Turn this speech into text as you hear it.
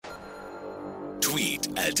Tweet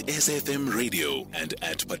at SFM Radio and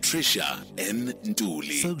at Patricia N.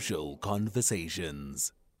 Nduli. Social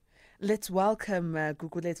Conversations. Let's welcome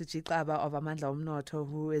Gugulethu Jixaba of Amandla Omnotho,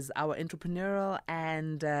 who is our entrepreneurial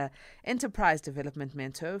and enterprise development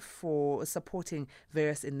mentor for supporting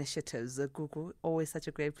various initiatives. Gugu, always such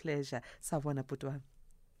a great pleasure. Sawubona Putwa.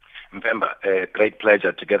 Mpemba, a great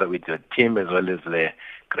pleasure together with your team as well as the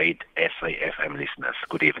great SAFM listeners.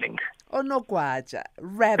 Good evening. Oh no, Gwaja,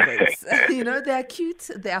 rabbits. They're cute,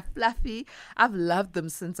 they are fluffy. I've loved them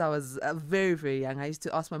since I was very, very young. I used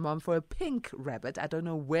to ask my mom for a pink rabbit. I don't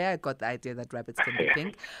know where I got the idea that rabbits can be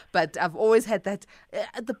pink, but I've always had that,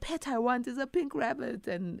 the pet I want is a pink rabbit,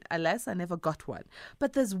 and alas, I never got one.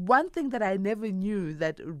 But there's one thing that I never knew,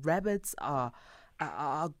 that rabbits are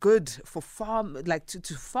good for farm, like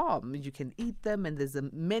to farm. You can eat them, and there's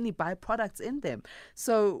many byproducts in them.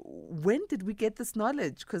 So when did we get this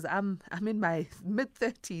knowledge? Because I'm in my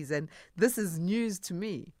mid-30s, and this is news to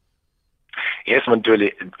me. Yes,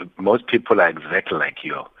 Mantuli, most people are exactly like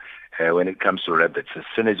you. When it comes to rabbits, as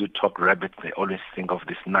soon as you talk rabbits, they always think of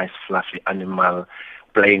this nice fluffy animal,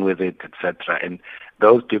 playing with it, etc. And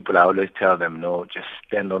those people, I always tell them, no, just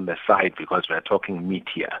stand on the side, because we're talking meat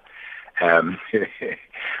here.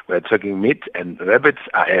 We're talking meat, and rabbits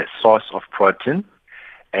are a source of protein,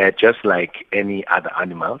 just like any other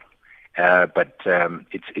animal. But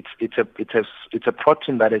it's a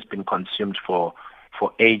protein that has been consumed for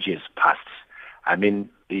ages past. I mean,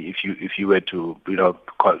 if you were to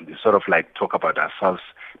sort of like talk about ourselves,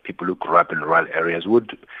 people who grew up in rural areas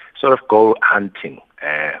would sort of go hunting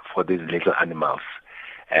for these little animals,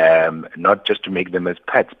 not just to make them as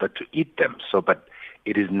pets, but to eat them. But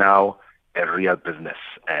it is now a real business,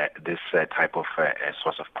 this type of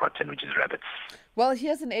source of protein, which is rabbits. Well,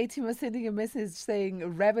 here's an A-teamer sending a message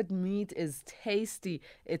saying rabbit meat is tasty.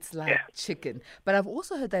 It's like chicken. But I've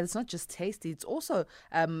also heard that it's not just tasty, it's also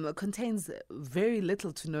contains very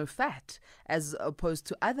little to no fat as opposed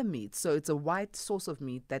to other meats. So it's a white source of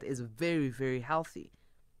meat that is very, very healthy.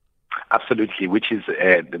 Absolutely, which is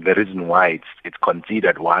the reason why it's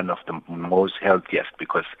considered one of the most healthiest,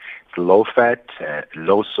 because it's low fat,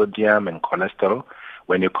 low sodium and cholesterol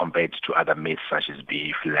when you compare it to other meats such as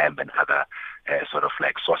beef, lamb and other sort of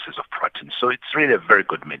like sources of protein. So it's really a very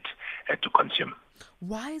good meat to consume.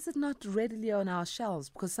 Why is it not readily on our shelves?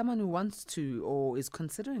 Because someone who wants to or is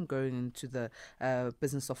considering going into the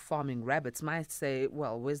business of farming rabbits might say,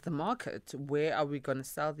 well, where's the market? Where are we going to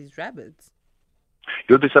sell these rabbits?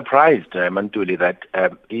 You'll be surprised, Mantuli, that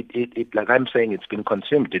it, like I'm saying, it's been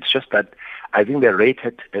consumed. It's just that I think the rate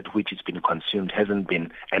at which it's been consumed hasn't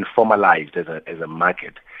been, and formalized as a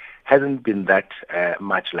market, hasn't been that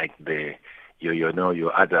much like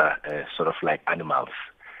your other sort of like animals,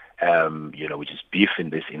 which is beef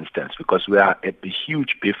in this instance, because we are a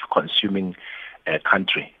huge beef consuming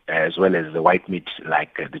country, as well as the white meat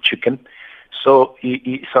like the chicken. So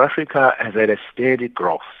South Africa has had a steady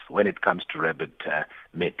growth when it comes to rabbit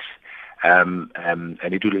meat. And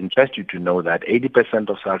it will interest you to know that 80%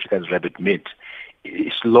 of South Africa's rabbit meat,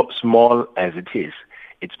 is small as it is,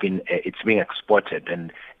 it's being exported,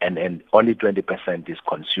 and only 20% is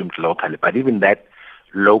consumed locally. But even that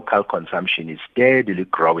local consumption is steadily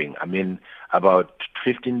growing. I mean, about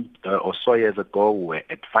 15 or so years ago, we were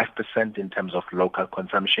at 5% in terms of local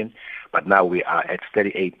consumption, but now we are at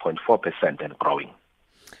 38.4% and growing.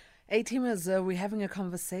 A-teamers, we're having a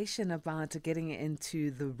conversation about getting into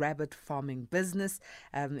the rabbit farming business.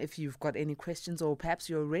 If you've got any questions, or perhaps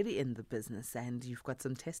you're already in the business and you've got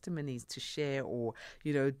some testimonies to share, or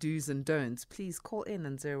do's and don'ts, please call in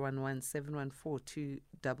on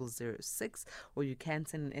 011-714-2006, or you can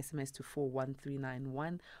send an SMS to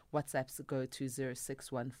 41391. WhatsApps go to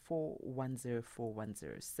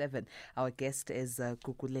 0614104107. Our guest is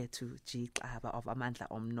Gugulethu Jixaba of Amandla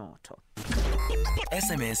Omnotho.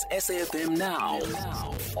 SMS SAFM now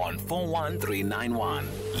on 41391.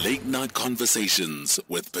 Late Night Conversations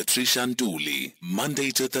with Patricia Nduli.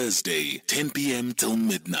 Monday to Thursday, 10 p.m. till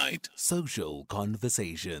midnight. Social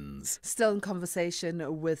Conversations. Still in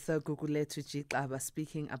conversation with Gugulethu Jixaba,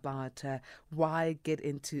 speaking about why get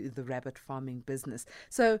into the rabbit farming business.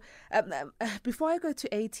 So before I go to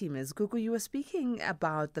A-teamers, Gugu, you were speaking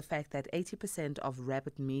about the fact that 80% of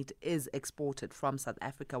rabbit meat is exported from South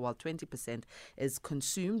Africa, while 20% is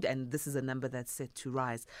consumed, and this is a number that's set to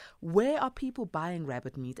rise. Where are people buying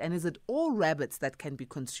rabbit meat, and is it all rabbits that can be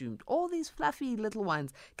consumed? All these fluffy little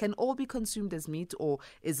ones can all be consumed as meat, or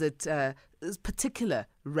is it particular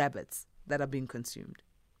rabbits that are being consumed?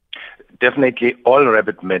 Definitely, all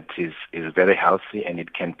rabbit meat is very healthy and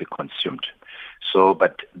it can be consumed. So,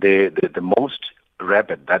 but the most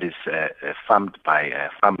rabbit that is farmed by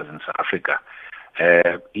farmers in South Africa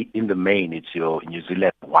In the main, it's your New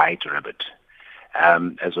Zealand white rabbit,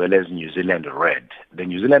 as well as New Zealand red. The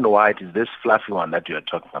New Zealand white is this fluffy one that you are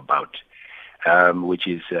talking about, which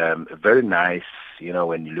is very nice,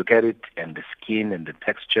 when you look at it, and the skin and the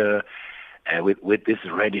texture, with these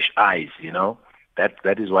reddish eyes,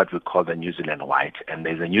 That is what we call the New Zealand white. And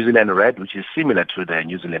there's a New Zealand red, which is similar to the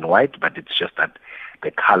New Zealand white, but it's just that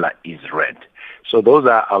the color is red. So those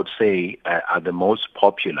are, I would say, are the most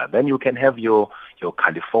popular. Then you can have your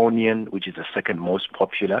Californian, which is the second most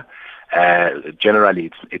popular.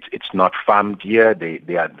 Generally, it's not farmed here.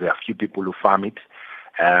 There are few people who farm it,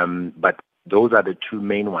 but those are the two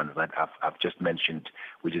main ones that I've just mentioned,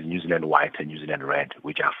 which is New Zealand white and New Zealand red,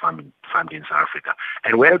 which are farmed in South Africa.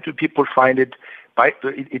 And where do people find it?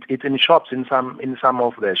 It's in shops, in some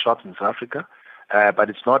of the shops in South Africa, but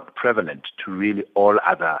it's not prevalent to really all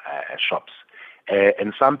other shops.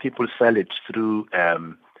 And some people sell it through,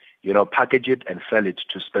 package it and sell it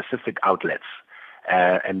to specific outlets.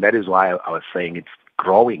 And that is why I was saying it's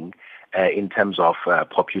growing in terms of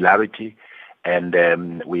popularity. And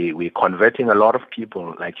we're converting a lot of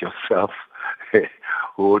people like yourself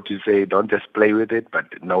who to say don't just play with it,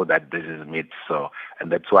 but know that this is meat.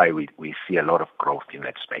 And that's why we see a lot of growth in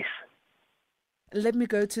that space. Let me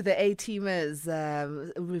go to the A-teamers.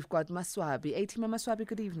 We've got Maswabi. A-teamer Maswabi,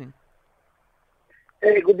 good evening.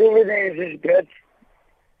 Hey, good evening, this is good.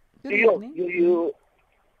 Good evening.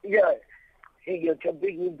 You're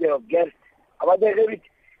jumping with your guest about the rabbit.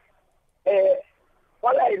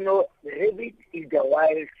 All I know, the rabbit is the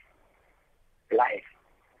wild life.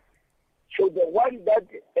 So the one that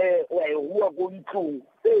who are going to,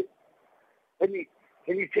 when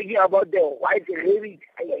he's thinking about the white rabbit,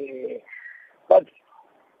 but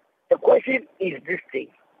the question is this thing: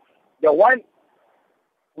 the one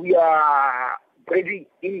we are breeding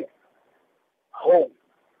in home,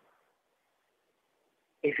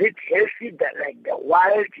 is it healthy that like the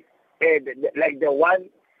wild, like the one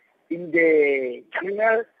in the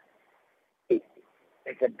jungle?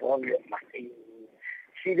 It's a problem.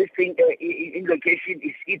 See, this thing in location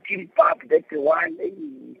is eating pap. That's the one.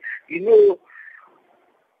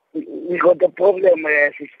 We got the problem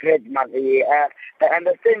to spread. I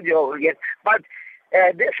understand your yes, but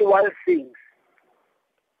there's one thing.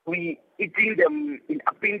 We eating them in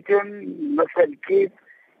Uppington, Northern Cape,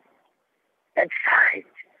 and side.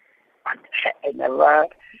 But I never.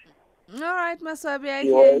 All right, Maswabi, I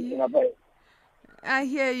hear you. I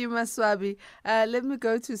hear you, Maswabi. Let me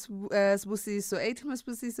go to Sbusiso. A-teamer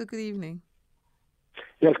Sbusiso, good evening.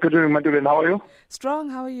 Yes, good evening, Madeleine. How are you? Strong,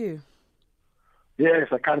 how are you?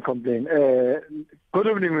 Yes, I can't complain. Good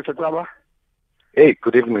evening, Mr. Klaba. Hey,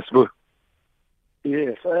 good evening, Ms. Blue.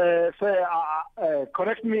 Yes, sir,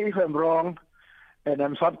 correct me if I'm wrong, and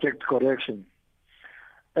I'm subject to correction.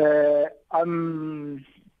 I'm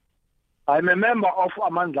a member of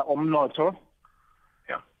Amandla Omnoto,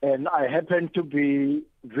 and I happen to be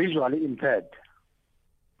visually impaired.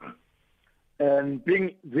 And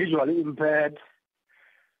being visually impaired,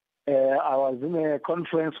 I was in a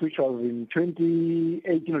conference which was in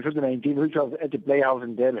 2018 or 2019, which was at the Playhouse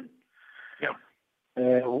in Devon,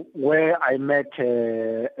 where I met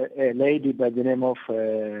a lady by the name of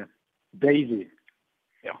Daisy.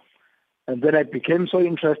 And then I became so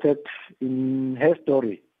interested in her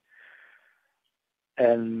story.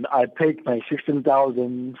 And I paid my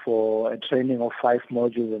 16,000 for a training of 5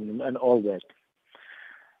 modules and all that.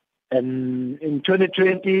 And in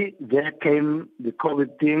 2020, there came the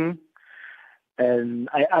COVID thing, and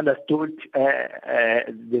I understood I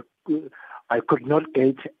could not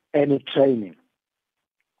get any training.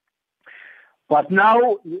 But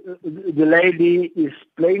now the lady is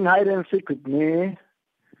playing hide and seek with me,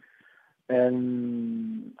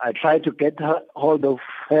 and I try to get hold of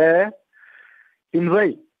her in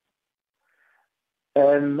vain.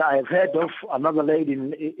 And I've heard of another lady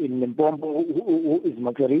in Limpopo who is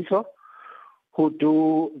Makeriso, who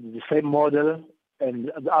do the same model, and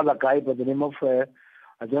the other guy by the name of, I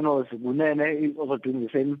don't know, Bunene, is also doing the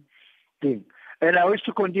same thing. And I wish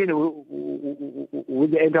to continue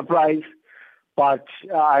with the enterprise, but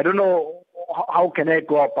I don't know how can I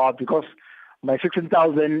go about, because my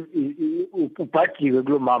 16,000 is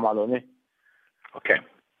okay.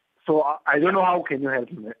 So I don't know how can you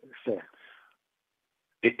help me, sir.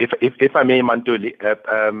 If I may, Mantuli,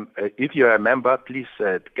 if you're a member, please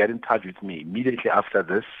get in touch with me immediately after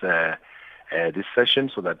this this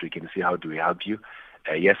session, so that we can see how do we help you.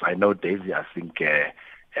 Yes, I know Daisy. I think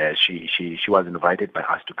she was invited by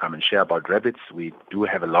us to come and share about rabbits. We do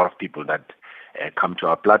have a lot of people that come to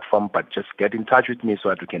our platform, but just get in touch with me so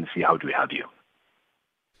that we can see how do we help you.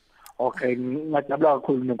 Okay,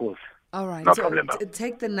 All right. No So problem.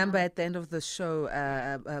 take the number at the end of the show,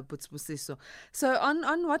 Butsiso. So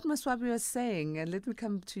on what Maswabi was saying, and let me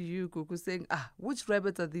come to you, Gugu, saying, which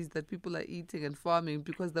rabbits are these that people are eating and farming?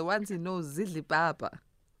 Because the ones he knows, Zidli Baba.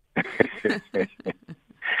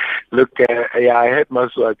 Look, I heard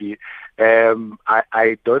Maswabi.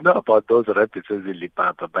 I don't know about those rabbits in Zidli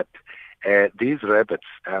Baba, but these rabbits,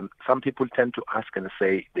 some people tend to ask and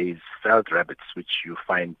say these felt rabbits, which you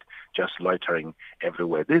find just loitering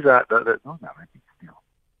everywhere. Those are rabbits still.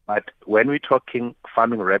 But when we're talking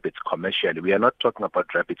farming rabbits commercially, we are not talking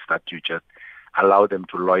about rabbits that you just allow them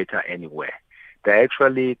to loiter anywhere. They're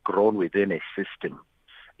actually grown within a system.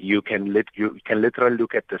 You can literally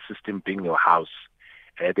look at the system being your house.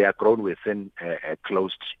 They are grown within a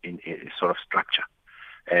closed sort of structure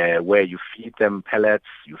where you feed them pellets,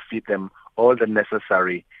 you feed them all the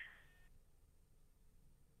necessary.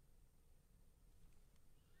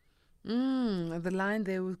 The line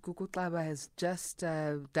there with Gugu Tlaba has just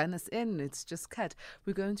done us in. It's just cut.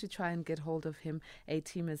 We're going to try and get hold of him.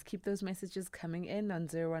 A-teamers, keep those messages coming in on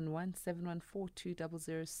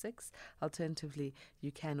 011-714-2006. Alternatively,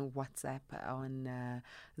 you can WhatsApp on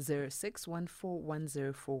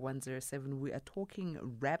 0614104107. We are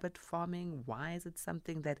talking rabbit farming. Why is it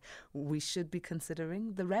something that we should be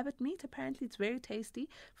considering? The rabbit meat, apparently it's very tasty,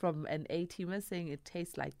 from an A-teamer saying it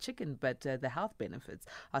tastes like chicken, but the health benefits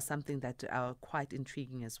are something that are quite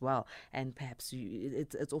intriguing as well. And perhaps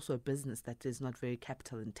it's also a business that is not very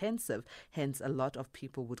capital intensive. Hence, a lot of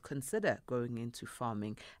people would consider going into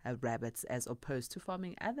farming rabbits as opposed to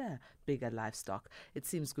farming other bigger livestock. It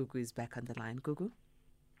seems Gugu is back on the line. Gugu?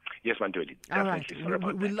 Yes, Manduli. All right.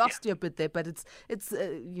 We lost you a bit there, but it's it's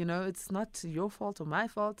not your fault or my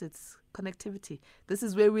fault. It's connectivity. This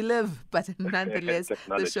is where we live, but nonetheless,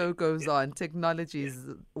 the show goes on. Technology is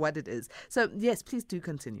what it is. So, yes, please do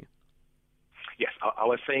continue. Yes, I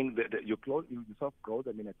was saying that you sort of grow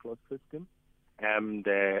them in a closed system, and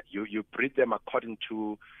you breed them according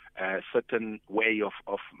to a certain way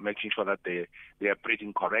of making sure that they are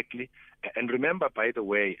breeding correctly. And remember, by the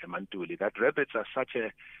way, Mantuli, that rabbits are such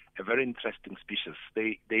a very interesting species.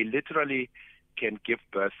 They literally can give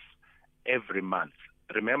birth every month.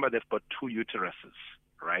 Remember, they've got two uteruses,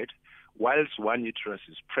 right? Whilst one uterus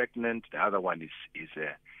is pregnant, the other one is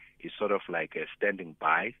sort of like standing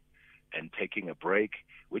by and taking a break,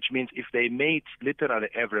 which means if they mate literally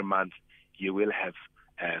every month, you will have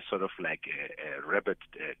sort of like a rabbit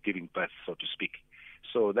giving birth, so to speak.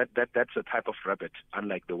 So that's a type of rabbit,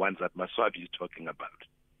 unlike the ones that Maswabi is talking about.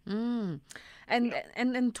 And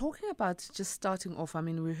talking about just starting off, I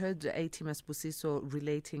mean, we heard A-teamer Busiso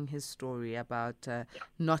relating his story about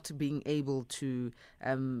not being able to,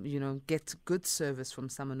 get good service from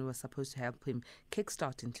someone who was supposed to help him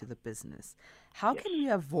kickstart into the business. How can we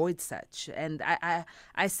avoid such? And I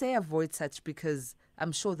say avoid such because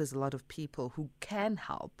I'm sure there's a lot of people who can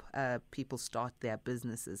help people start their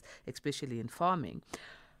businesses, especially in farming,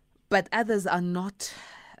 but others are not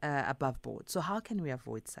above board. So how can we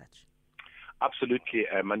avoid such? Absolutely,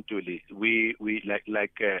 Mantuli. We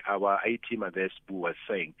like our A-teamer there, Spu, was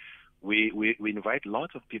saying, we invite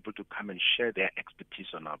lots of people to come and share their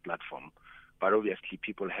expertise on our platform. But obviously,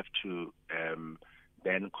 people have to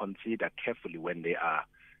then consider carefully when they are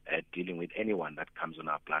dealing with anyone that comes on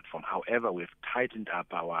our platform. However, we've tightened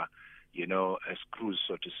up our, screws,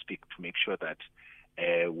 so to speak, to make sure that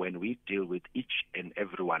when we deal with each and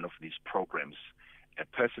every one of these programs, a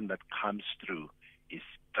person that comes through is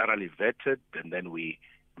thoroughly vetted, and then we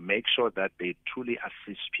make sure that they truly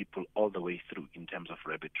assist people all the way through in terms of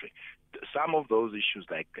rabbitry. Some of those issues,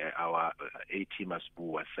 like our A-teamers who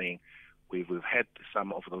were saying, we've had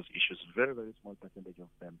some of those issues, very, very small percentage of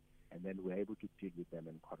them, and then we're able to deal with them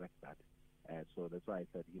and correct that. So that's why I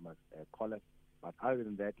said he must call us. But other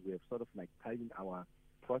than that, we have sort of like tightened our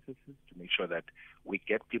processes to make sure that we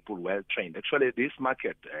get people well trained. Actually, this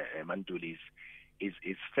market, Manduli,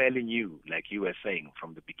 is fairly new, like you were saying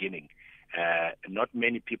from the beginning. Not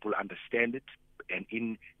many people understand it, and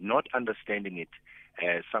in not understanding it,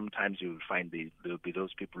 sometimes you will find there will be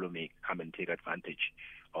those people who may come and take advantage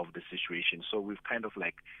of the situation. So we've kind of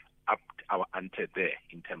like upped our ante there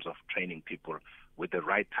in terms of training people with the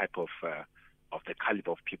right type of the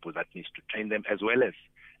caliber of people that needs to train them, as well as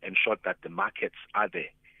ensure that the markets are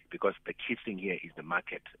there, because the key thing here is the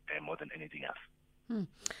market more than anything else.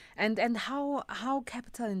 And how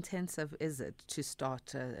capital intensive is it to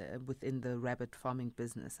start within the rabbit farming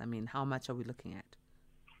business? I mean, how much are we looking at?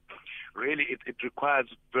 Really, it requires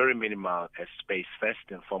very minimal space, first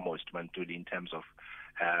and foremost, Mantuli, in terms of,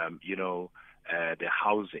 the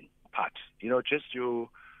housing part. Just your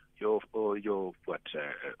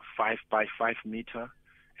 5 by 5 meter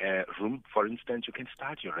room, for instance, you can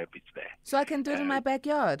start your rabbits there. So I can do it in my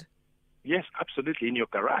backyard? Yes, absolutely. In your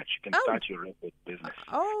garage, you can start your rabbit business.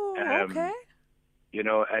 Oh, okay. You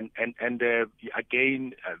know, and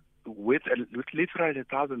again, with literally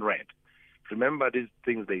 1,000 rand. Remember, these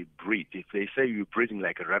things they breed. If they say you're breeding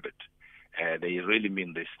like a rabbit, they really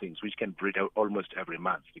mean these things, which can breed almost every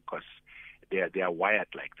month because they are wired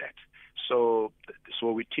like that. So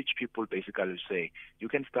we teach people basically to say you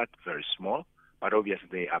can start very small, but obviously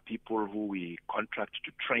there are people who we contract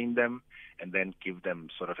to train them and then give them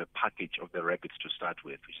sort of a package of the rabbits to start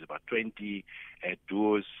with, which is about 20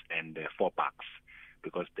 duos and 4 bucks,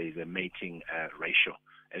 because there is a mating ratio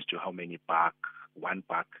as to how many one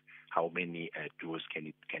buck, how many duos can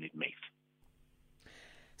it mate.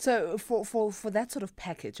 So for that sort of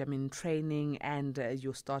package, I mean, training and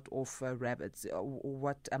you start off rabbits,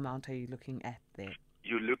 what amount are you looking at there?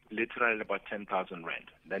 You look literally about 10,000 rand.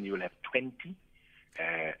 Then you will have 20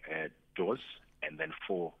 doors and then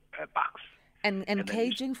 4 bucks. And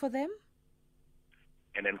caging for them?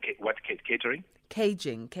 And then what catering?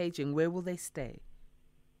 Caging. Where will they stay?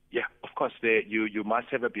 Yeah, of course. You must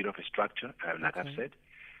have a bit of a structure, like I've said,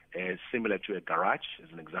 similar to a garage,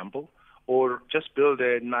 as an example, or just build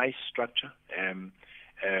a nice structure.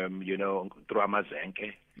 You know, through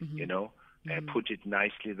Amazenke, you know, put it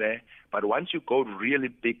nicely there. But once you go really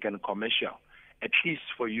big and commercial, at least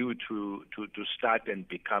for you to start and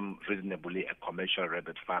become reasonably a commercial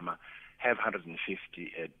rabbit farmer, have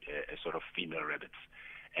 150 sort of female rabbits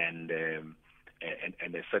and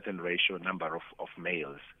a certain ratio number of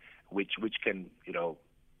males, which can, you know,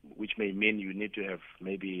 which may mean you need to have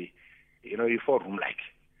maybe, you know, 4-room like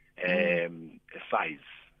size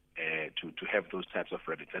to have those types of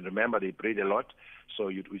rabbits. And remember, they breed a lot,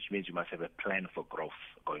 which means you must have a plan for growth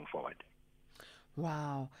going forward.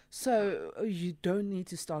 Wow. So you don't need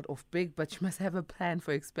to start off big, but you must have a plan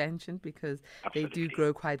for expansion because Absolutely. They do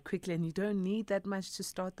grow quite quickly, and you don't need that much to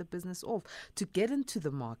start the business off. To get into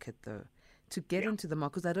the market, though, into the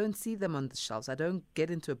market, because I don't see them on the shelves. I don't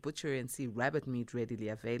get into a butchery and see rabbit meat readily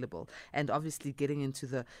available. And obviously getting into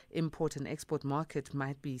the import and export market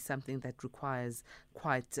might be something that requires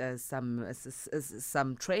quite some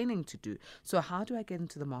training to do. So how do I get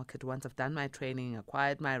into the market once I've done my training,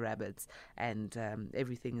 acquired my rabbits, and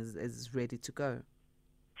everything is ready to go?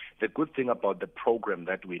 The good thing about the program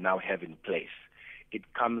that we now have in place,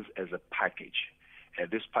 it comes as a package.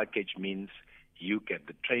 This package means you get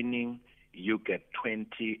the training, you get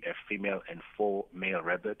 20 female and 4 male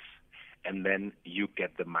rabbits, and then you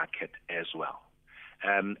get the market as well.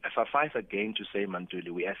 Suffice again to say, Mantuli,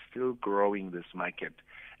 we are still growing this market,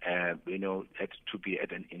 you know, to be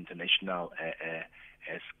at an international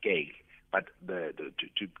scale. But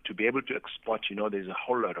to be able to export, you know, there's a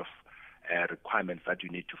whole lot of requirements that you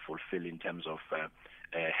need to fulfill in terms of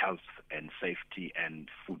health and safety and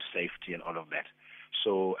food safety and all of that.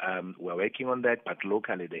 So we're working on that, but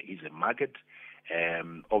locally there is a market.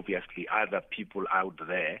 Obviously, other people out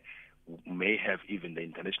there may have even the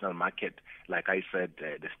international market. Like I said,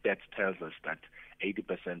 the stats tells us that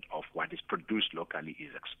 80% of what is produced locally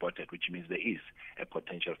is exported, which means there is a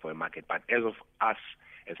potential for a market. But as of us,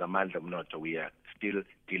 as Amandla Mnoto, we are still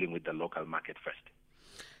dealing with the local market first.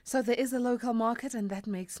 So there is a local market, and that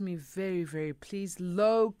makes me very, very pleased.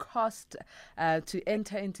 Low cost to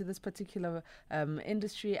enter into this particular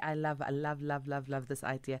industry. I love this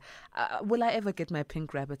idea. Will I ever get my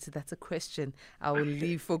pink rabbits? That's a question I will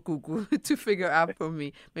leave for Gugu to figure out for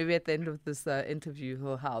me. Maybe at the end of this interview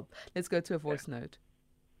he'll help. Let's go to a voice note.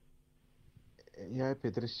 Yeah,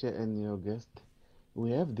 Patricia and your guest. We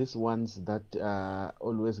have these ones that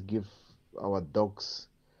always give our dogs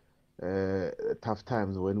tough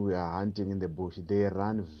times when we are hunting in the bush. They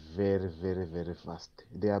run very, very, very fast.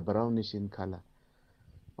 They are brownish in color.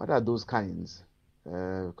 What are those kinds?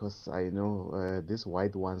 Because I know these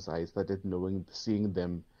white ones, I started seeing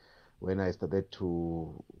them when I started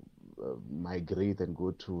to migrate and go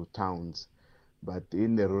to towns. But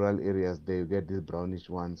in the rural areas, they get these brownish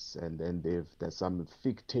ones, and then there's some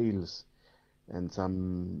thick tails and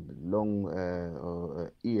some long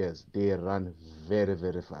ears. They run very,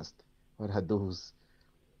 very fast. What are those?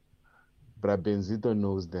 Brabenzito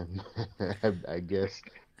knows them, I guess.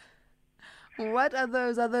 What are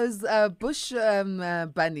those? Are those bush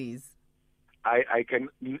bunnies? I can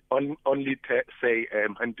only say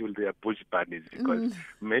until they are bush bunnies, because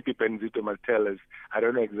maybe Benzito must tell us. I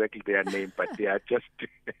don't know exactly their name, but they are just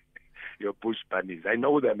your bush bunnies. I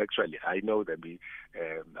know them, actually. I know them.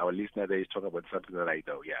 Our listener there is talking about something that I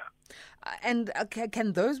know, yeah. And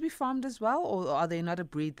can those be farmed as well, or are they not a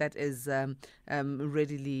breed that is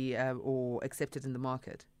readily or accepted in the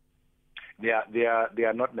market? They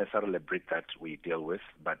are not necessarily a breed that we deal with,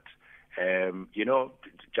 but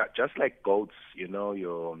just like goats,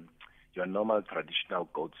 your normal traditional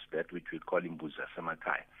goats, that which we call imbuza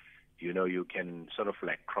samakai, you can sort of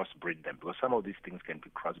like crossbreed them, because some of these things can be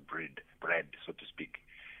bred, so to speak.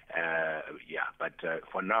 But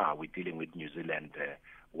for now we're dealing with New Zealand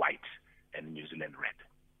white and New Zealand red.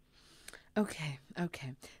 Okay.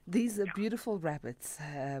 These are beautiful rabbits.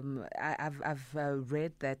 I've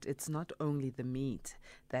read that it's not only the meat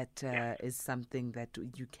that is something that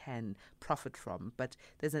you can profit from, but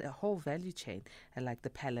there's a whole value chain, like the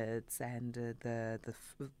pellets and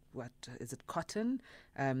what is it, cotton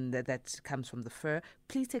that comes from the fur.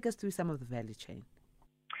 Please take us through some of the value chain.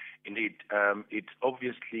 Indeed, it's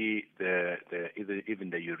obviously even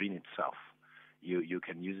the urine itself. You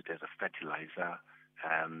can use it as a fertilizer.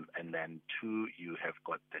 And then 2, you have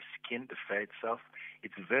got the skin, the fur itself.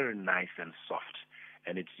 It's very nice and soft,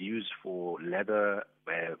 and it's used for leather,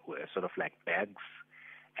 sort of like bags,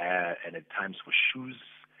 and at times for shoes.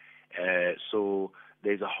 So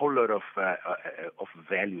there's a whole lot of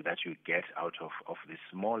value that you get out of this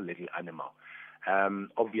small little animal.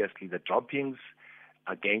 Obviously, the droppings,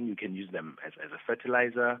 again, you can use them as a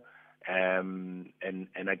fertilizer, and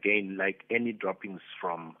again, like any droppings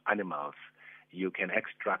from animals, you can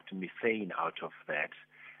extract methane out of that,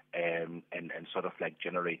 and sort of like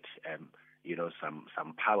generate,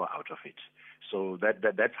 some power out of it. So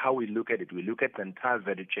that's how we look at it. We look at the entire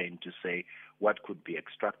value chain to say what could be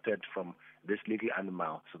extracted from this little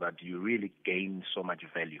animal, so that you really gain so much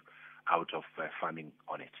value out of farming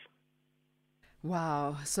on it.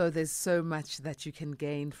 Wow. So there's so much that you can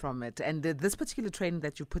gain from it. And this particular training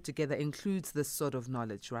that you put together includes this sort of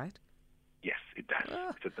knowledge, right? Yes, it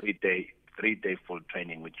does. It's a 3-day full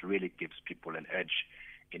training, which really gives people an edge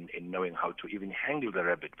in knowing how to even handle the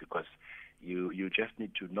rabbit, because you just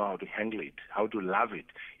need to know how to handle it, how to love it.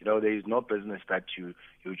 There is no business that you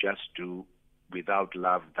just do without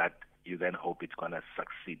love that you then hope it's going to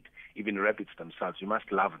succeed. Even rabbits themselves, you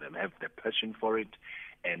must love them, have the passion for it,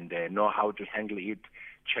 and know how to handle it,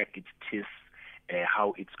 check its teeth,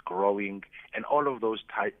 how it's growing, and all of those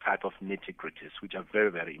type of nitty-gritties, which are very,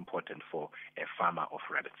 very important for a farmer of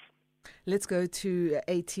rabbits. Let's go to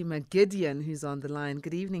A-Teamer Gideon, who's on the line.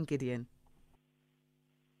 Good evening, Gideon.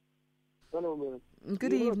 Hello, man.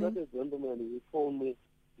 Good evening. That gentleman, he phoned me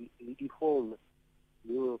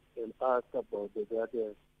and asked about the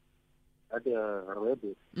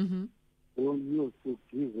rabbit. Mm-hmm. Who used to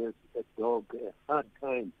give a dog a hard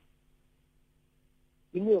time.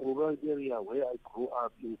 In a rural area where I grew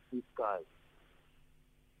up in Sky,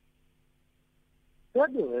 that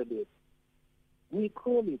rabbit, we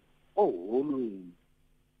call it Holweni.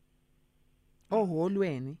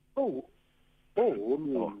 Holweni. Holweni.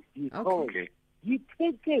 Because Okay. it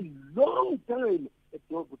takes a long time a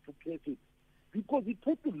dog to catch it. Because it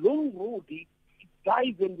takes a long road. It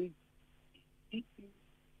dies and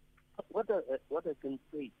what I can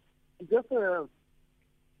say, it has a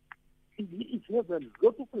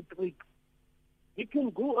lot of a trick. It can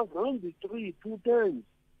go around the tree 2 times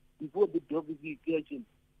before the dog is catching.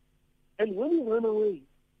 And when you run away,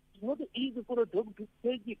 it's not easy for a dog to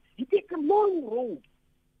take it. You take a long road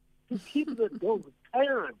to keep the dog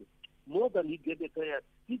tired more than he gets tired.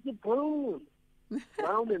 It's brown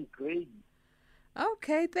and gray.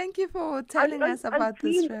 Okay, thank you for telling us about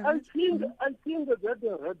this rabbit. I think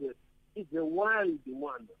that rabbit is a wild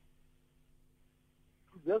one.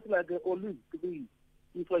 Just like an olive tree,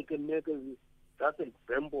 if I can make that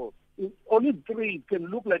example. Olive tree can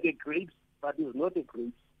look like a grape, but it's not a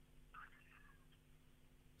grape.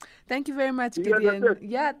 Thank you very much, Gideon.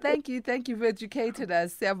 Yeah, thank you. Thank you for educating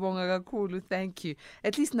us. Siyabonga kakhulu. Thank you.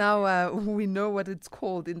 At least now we know what it's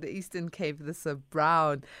called in the Eastern Cape. This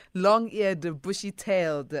brown, long-eared,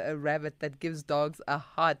 bushy-tailed rabbit that gives dogs a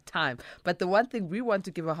hard time. But the one thing we want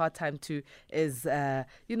to give a hard time to is,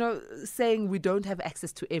 saying we don't have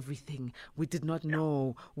access to everything. We did not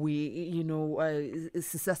know.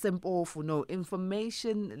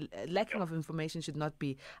 Information, lacking of information should not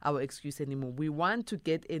be our excuse anymore. We want to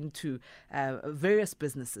get into various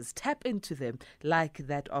businesses, tap into them, like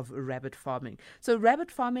that of rabbit farming. So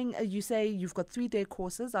rabbit farming, you say you've got 3-day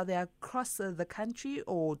courses. Are they across the country,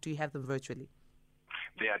 or do you have them virtually?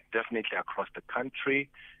 They are definitely across the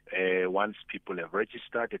country. Once people have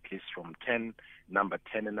registered, at least from number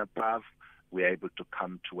 10 and above, we are able to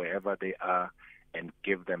come to wherever they are and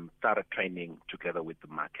give them thorough training together with the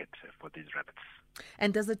market for these rabbits.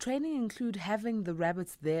 And does the training include having the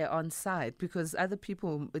rabbits there on site? Because other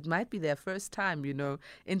people, it might be their first time,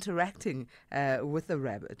 interacting with a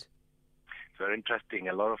rabbit. It's very interesting.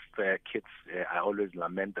 A lot of kids, I always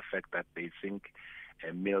lament the fact that they think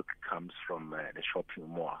milk comes from the shopping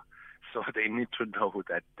mall. So they need to know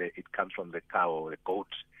that it comes from the cow or the goat.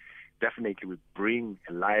 Definitely, we bring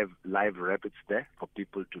live rabbits there for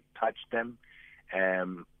people to touch them,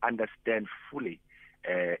 understand fully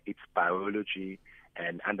its biology,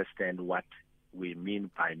 and understand what we mean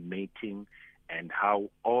by mating and how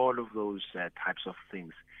all of those types of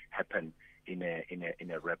things happen in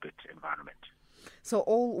a rabbit environment. So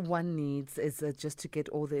all one needs is just to get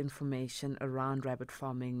all the information around rabbit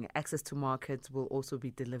farming. Access to markets will also be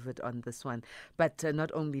delivered on this one. But not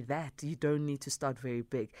only that, you don't need to start very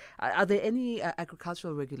big. Are there any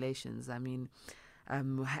agricultural regulations? I mean,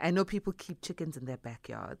 I know people keep chickens in their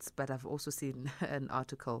backyards, but I've also seen an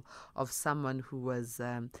article of someone who was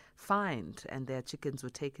fined and their chickens were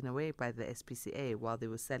taken away by the SPCA while they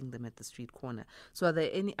were selling them at the street corner. So are there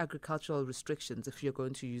any agricultural restrictions if you're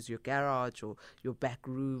going to use your garage or your back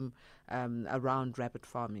room around rabbit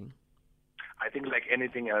farming? I think like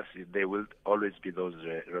anything else, there will always be those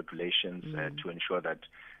regulations to ensure that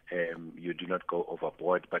you do not go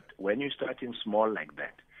overboard. But when you're starting small like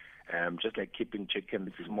that, just like keeping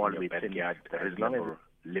chickens small in your backyard, there is no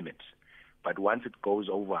limit. But once it goes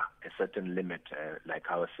over a certain limit, like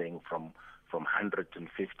I was saying, from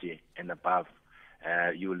 150 and above,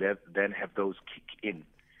 you will then have those kick in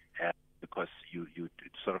because you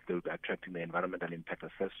sort of they'll be attracting the environmental impact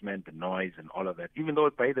assessment, the noise, and all of that. Even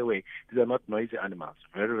though, by the way, these are not noisy animals,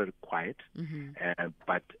 very, very quiet.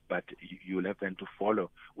 But you will have them to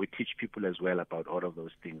follow. We teach people as well about all of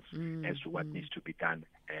those things as to what needs to be done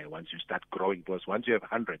once you start growing. Because once you have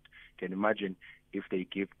 100, you can imagine if they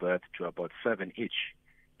give birth to about 7 each,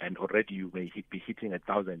 and already you may be hitting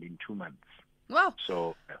 1,000 in 2 months. Wow.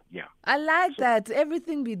 So, yeah. I like that.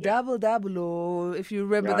 Everything be double, oh, if you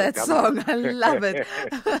remember that song. I love it.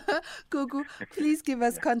 Gugu, please give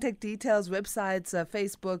us contact details, websites,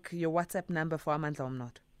 Facebook, your WhatsApp number for Amandla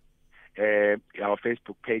Omnot. Our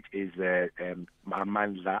Facebook page is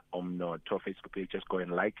Amandla Omnot. Our Facebook page, just go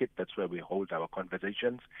and like it. That's where we hold our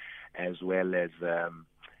conversations, as well as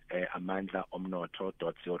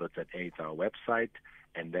amandlaomnoto.co.za is our website.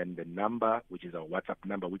 And then the number, which is our WhatsApp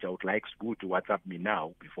number, which I would like Sbu to WhatsApp me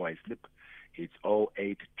now before I sleep, it's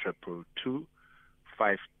 08222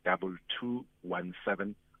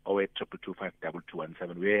 52217, 08222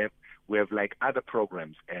 52217. We have like other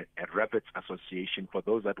programs at Rabbits Association. For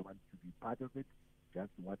those that want to be part of it,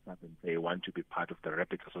 just WhatsApp and say want to be part of the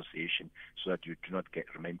Rabbits Association so that you do not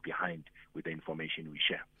remain behind with the information we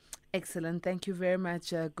share. Excellent. Thank you very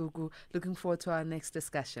much, Gugu. Looking forward to our next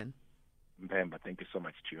discussion. Mbemba, thank you so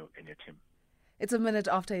much to you and your team. It's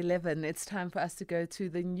 11:01. It's time for us to go to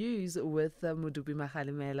the news with Mudubi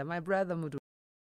Mahalimela. My brother Mudubi.